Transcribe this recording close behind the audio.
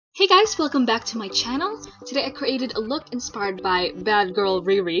Hey guys, welcome back to my channel. Today I created a look inspired by Bad Girl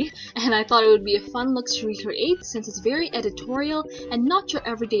Riri, and I thought it would be a fun look to recreate since it's very editorial and not your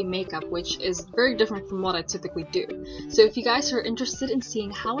everyday makeup, which is very different from what I typically do. So if you guys are interested in seeing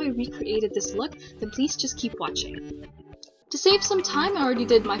how I recreated this look, then please just keep watching. To save some time, I already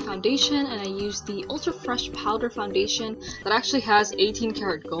did my foundation and I used the Ultra Fresh Powder Foundation that actually has 18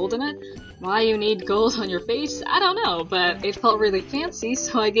 karat gold in it. Why you need gold on your face, I don't know, but it felt really fancy,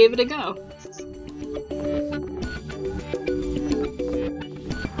 so I gave it a go.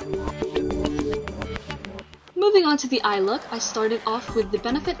 Moving on to the eye look, I started off with the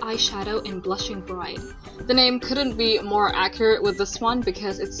Benefit eyeshadow in Blushing Bride. The name couldn't be more accurate with this one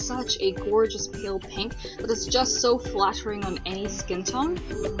because it's such a gorgeous pale pink that it's just so flattering on any skin tone.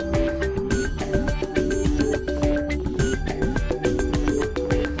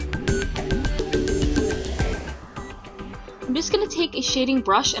 I'm just going to take a shading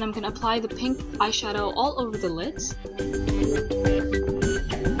brush and I'm going to apply the pink eyeshadow all over the lids.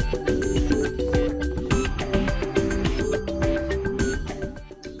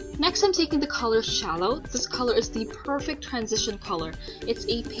 Next, I'm taking the color Shallow. This color is the perfect transition color. It's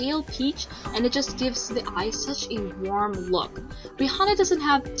a pale peach and it just gives the eye such a warm look. Rihanna doesn't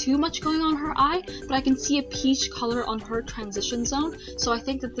have too much going on her eye, but I can see a peach color on her transition zone, so I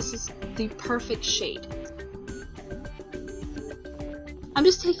think that this is the perfect shade. I'm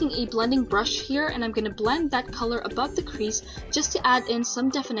just taking a blending brush here and I'm going to blend that color above the crease just to add in some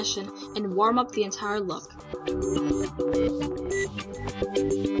definition and warm up the entire look.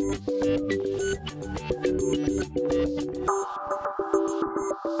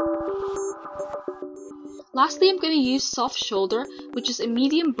 Lastly, I'm going to use Soft Shoulder, which is a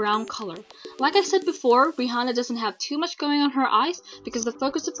medium brown color. Like I said before, Rihanna doesn't have too much going on her eyes because the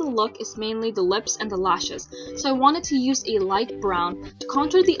focus of the look is mainly the lips and the lashes, so I wanted to use a light brown to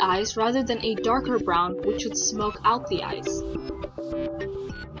contour the eyes rather than a darker brown which would smoke out the eyes.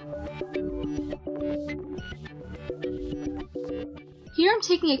 Here I'm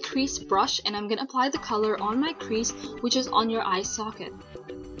taking a crease brush and I'm going to apply the color on my crease, which is on your eye socket.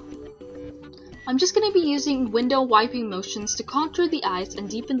 I'm just going to be using window wiping motions to contour the eyes and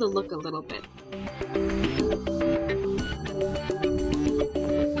deepen the look a little bit.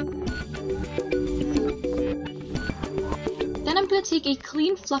 Then I'm going to take a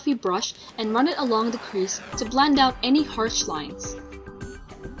clean fluffy brush and run it along the crease to blend out any harsh lines.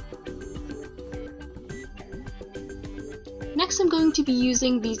 Next, I'm going to be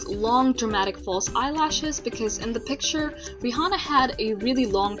using these long dramatic false eyelashes because in the picture, Rihanna had a really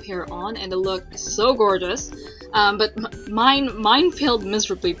long pair on and it looked so gorgeous, but mine failed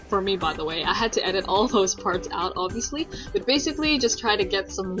miserably for me, by the way. I had to edit all those parts out, obviously, but basically just try to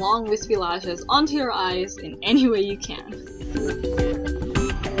get some long wispy lashes onto your eyes in any way you can.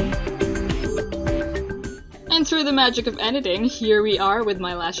 And through the magic of editing, here we are with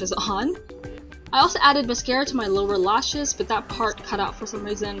my lashes on. I also added mascara to my lower lashes, but that part cut out for some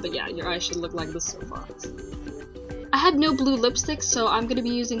reason, but yeah, your eyes should look like this so far. I had no blue lipstick, so I'm going to be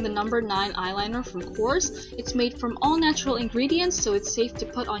using the number 9 eyeliner from Kors. It's made from all natural ingredients, so it's safe to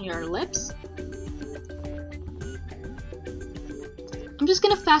put on your lips. I'm just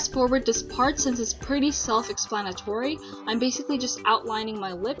going to fast forward this part since it's pretty self-explanatory. I'm basically just outlining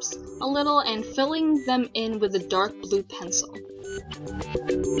my lips a little and filling them in with a dark blue pencil.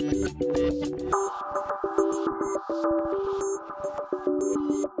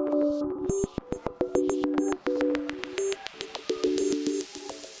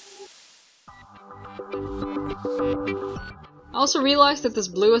 I also realized that this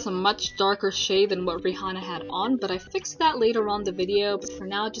blue is a much darker shade than what Rihanna had on, but I fixed that later on in the video, but for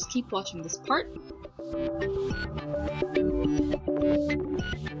now just keep watching this part.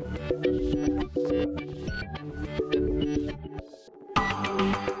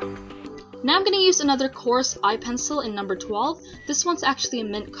 Now I'm going to use another Kors eye pencil in number 12. This one's actually a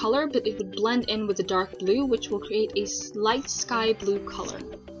mint color, but it would blend in with the dark blue, which will create a light sky blue color.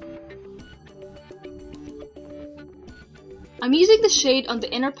 I'm using the shade on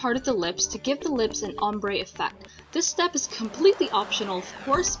the inner part of the lips to give the lips an ombre effect. This step is completely optional, of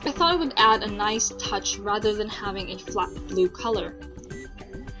course, but I thought it would add a nice touch rather than having a flat blue color.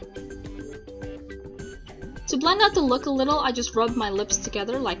 To blend out the look a little, I just rub my lips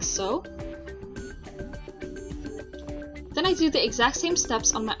together like so. Then I do the exact same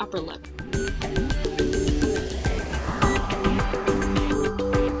steps on my upper lip.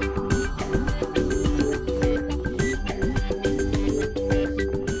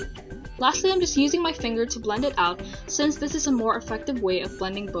 Lastly, I'm just using my finger to blend it out, since this is a more effective way of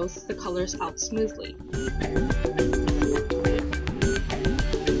blending both the colors out smoothly.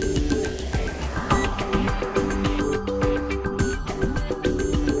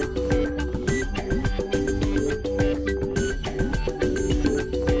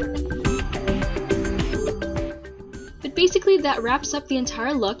 that wraps up the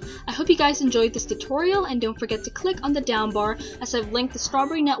entire look. I hope you guys enjoyed this tutorial, and don't forget to click on the down bar as I've linked the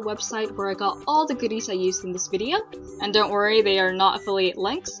StrawberryNET website where I got all the goodies I used in this video. And don't worry, they are not affiliate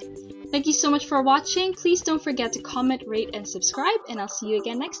links. Thank you so much for watching. Please don't forget to comment, rate, and subscribe, and I'll see you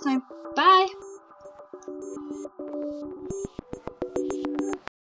again next time. Bye!